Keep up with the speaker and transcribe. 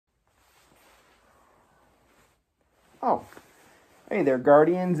Oh, hey there,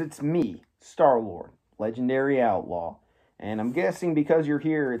 Guardians. It's me, Star-Lord, legendary outlaw. And I'm guessing because you're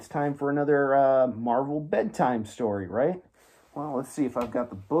here, it's time for another Marvel bedtime story, right? Well, let's see if I've got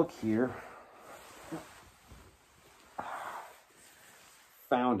the book here.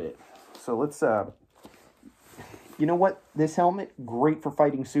 Found it. So let's, you know what? This helmet, great for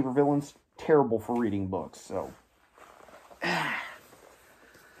fighting supervillains, terrible for reading books, so.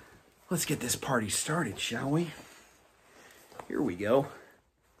 Let's get this party started, shall we? Here we go.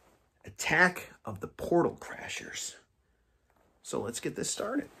 Attack of the Portal Crashers. So let's get this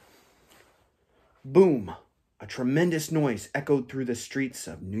started. Boom! A tremendous noise echoed through the streets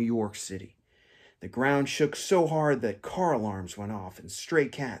of New York City. The ground shook so hard that car alarms went off and stray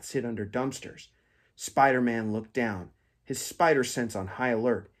cats hid under dumpsters. Spider-Man looked down, his spider sense on high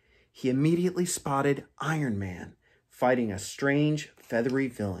alert. He immediately spotted Iron Man, fighting a strange, feathery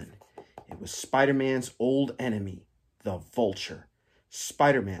villain. It was Spider-Man's old enemy, the Vulture.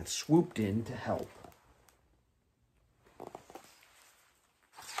 Spider-Man swooped in to help.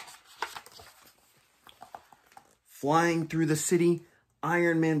 Flying through the city,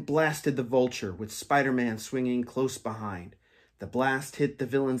 Iron Man blasted the Vulture, with Spider-Man swinging close behind. The blast hit the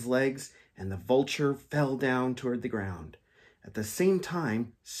villain's legs, and the Vulture fell down toward the ground. At the same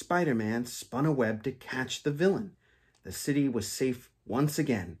time, Spider-Man spun a web to catch the villain. The city was safe once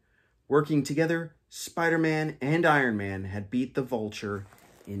again. Working together, Spider-Man and Iron Man had beat the Vulture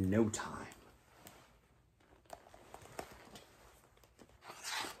in no time.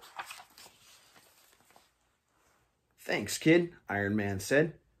 Thanks, kid, Iron Man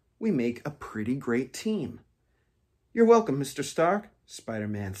said. We make a pretty great team. You're welcome, Mr. Stark,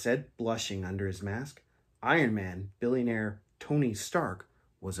 Spider-Man said, blushing under his mask. Iron Man, billionaire Tony Stark,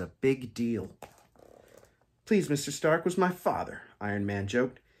 was a big deal. Please, Mr. Stark was my father, Iron Man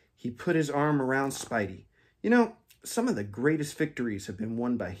joked. He put his arm around Spidey. You know, some of the greatest victories have been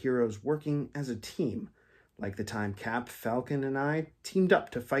won by heroes working as a team, like the time Cap, Falcon, and I teamed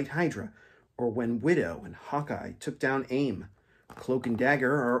up to fight Hydra, or when Widow and Hawkeye took down AIM. Cloak and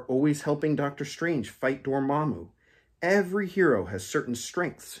Dagger are always helping Doctor Strange fight Dormammu. Every hero has certain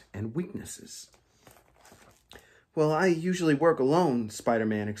strengths and weaknesses. Well, I usually work alone,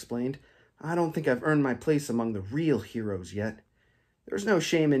 Spider-Man explained. I don't think I've earned my place among the real heroes yet. There's no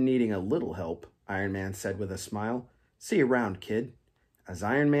shame in needing a little help, Iron Man said with a smile. See you around, kid. As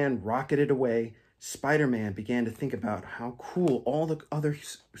Iron Man rocketed away, Spider-Man began to think about how cool all the other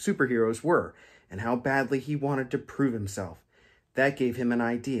superheroes were and how badly he wanted to prove himself. That gave him an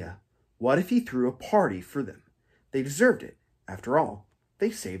idea. What if he threw a party for them? They deserved it. After all, they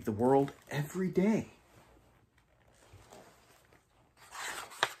save the world every day.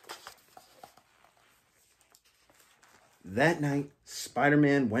 That night,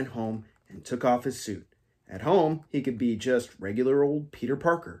 Spider-Man went home and took off his suit. At home, he could be just regular old Peter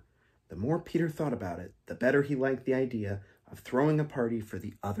Parker. The more Peter thought about it, the better he liked the idea of throwing a party for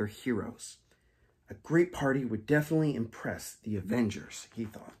the other heroes. A great party would definitely impress the Avengers, he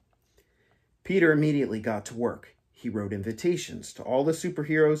thought. Peter immediately got to work. He wrote invitations to all the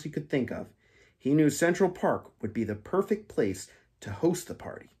superheroes he could think of. He knew Central Park would be the perfect place to host the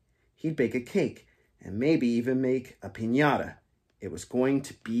party. He'd bake a cake and maybe even make a piñata. It was going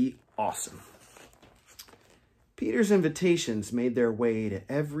to be awesome. Peter's invitations made their way to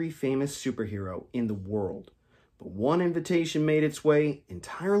every famous superhero in the world. But one invitation made its way,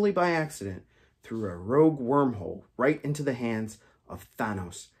 entirely by accident, through a rogue wormhole right into the hands of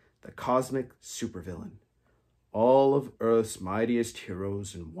Thanos, the cosmic supervillain. All of Earth's mightiest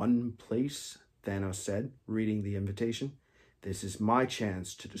heroes in one place, Thanos said, reading the invitation. This is my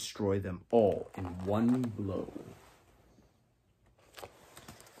chance to destroy them all in one blow.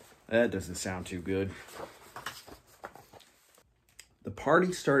 That doesn't sound too good. The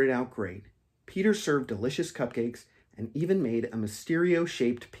party started out great. Peter served delicious cupcakes and even made a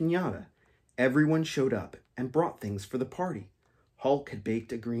Mysterio-shaped piñata. Everyone showed up and brought things for the party. Hulk had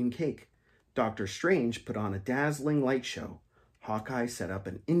baked a green cake. Doctor Strange put on a dazzling light show. Hawkeye set up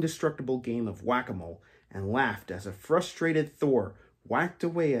an indestructible game of whack-a-mole and laughed as a frustrated Thor whacked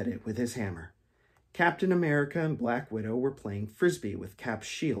away at it with his hammer. Captain America and Black Widow were playing frisbee with Cap's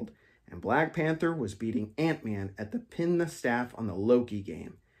shield, and Black Panther was beating Ant-Man at the pin the staff on the Loki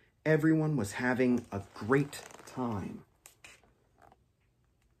game. Everyone was having a great time.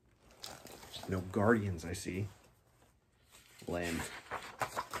 No Guardians, I see. Lame.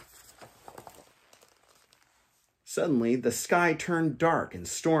 Suddenly, the sky turned dark and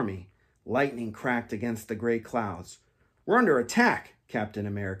stormy. Lightning cracked against the gray clouds. We're under attack, Captain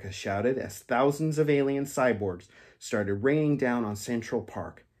America shouted as thousands of alien cyborgs started raining down on Central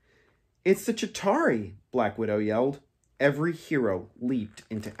Park. It's the Chitauri, Black Widow yelled. every hero leaped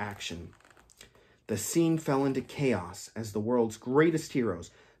into action. The scene fell into chaos as the world's greatest heroes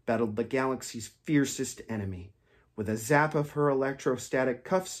battled the galaxy's fiercest enemy. With a zap of her electrostatic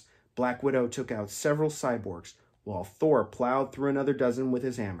cuffs, Black Widow took out several cyborgs, while Thor plowed through another dozen with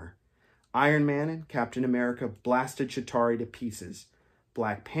his hammer. Iron Man and Captain America blasted Chitauri to pieces.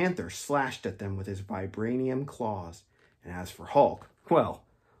 Black Panther slashed at them with his vibranium claws. And as for Hulk, well,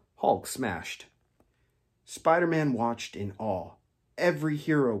 Hulk smashed. Spider-Man watched in awe. Every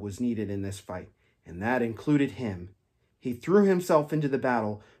hero was needed in this fight, and that included him. He threw himself into the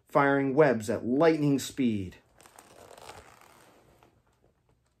battle, firing webs at lightning speed.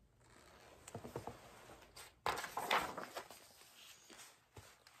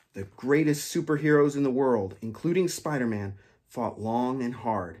 The greatest superheroes in the world, including Spider-Man, fought long and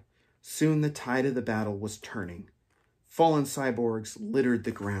hard. Soon the tide of the battle was turning. Fallen cyborgs littered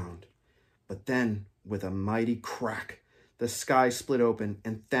the ground. But then, with a mighty crack, the sky split open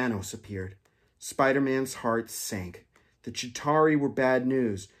and Thanos appeared. Spider-Man's heart sank. The Chitauri were bad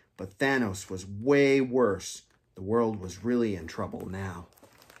news, but Thanos was way worse. The world was really in trouble now.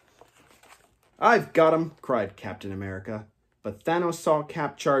 "I've got him!" cried Captain America. But Thanos saw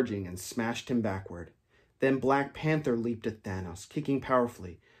Cap charging and smashed him backward. Then Black Panther leaped at Thanos, kicking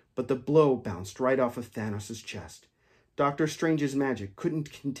powerfully, but the blow bounced right off of Thanos' chest. Doctor Strange's magic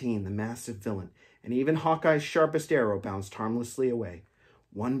couldn't contain the massive villain, and even Hawkeye's sharpest arrow bounced harmlessly away.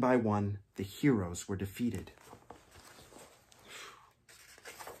 One by one, the heroes were defeated.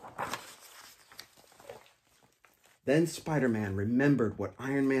 Then Spider-Man remembered what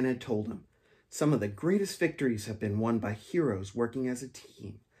Iron Man had told him. Some of the greatest victories have been won by heroes working as a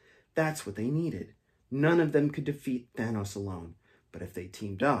team. That's what they needed. None of them could defeat Thanos alone. But if they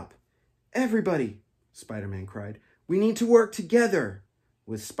teamed up... "Everybody!" Spider-Man cried. "We need to work together!"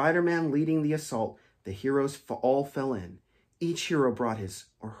 With Spider-Man leading the assault, the heroes all fell in. Each hero brought his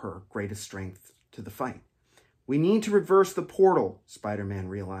or her greatest strength to the fight. "We need to reverse the portal," Spider-Man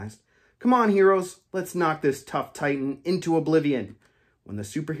realized. "Come on, heroes, let's knock this tough titan into oblivion." When the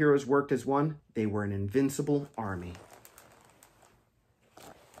superheroes worked as one, they were an invincible army.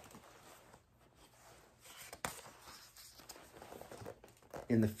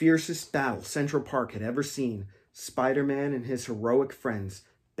 In the fiercest battle Central Park had ever seen, Spider-Man and his heroic friends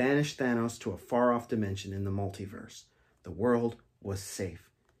banished Thanos to a far-off dimension in the multiverse. The world was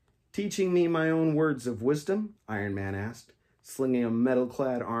safe. "Teaching me my own words of wisdom?" Iron Man asked, slinging a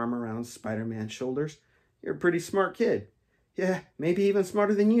metal-clad arm around Spider-Man's shoulders. "You're a pretty smart kid." "Yeah, maybe even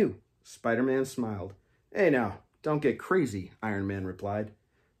smarter than you." Spider-Man smiled. "Hey now, don't get crazy," Iron Man replied.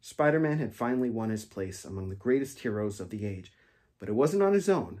 Spider-Man had finally won his place among the greatest heroes of the age. But it wasn't on his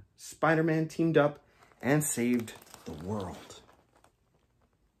own. Spider-Man teamed up and saved the world.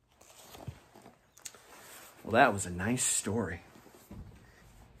 Well, that was a nice story.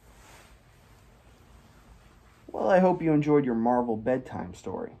 Well, I hope you enjoyed your Marvel bedtime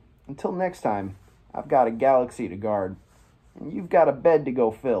story. Until next time, I've got a galaxy to guard, and you've got a bed to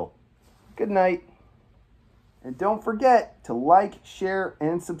go fill. Good night. And don't forget to like, share,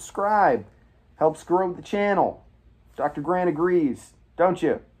 and subscribe. Helps grow the channel. Dr. Grant agrees, don't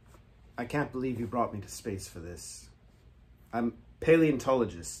you? I can't believe you brought me to space for this. I'm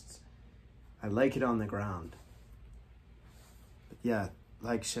paleontologist. I like it on the ground. But yeah,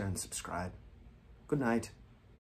 like, share, and subscribe. Good night.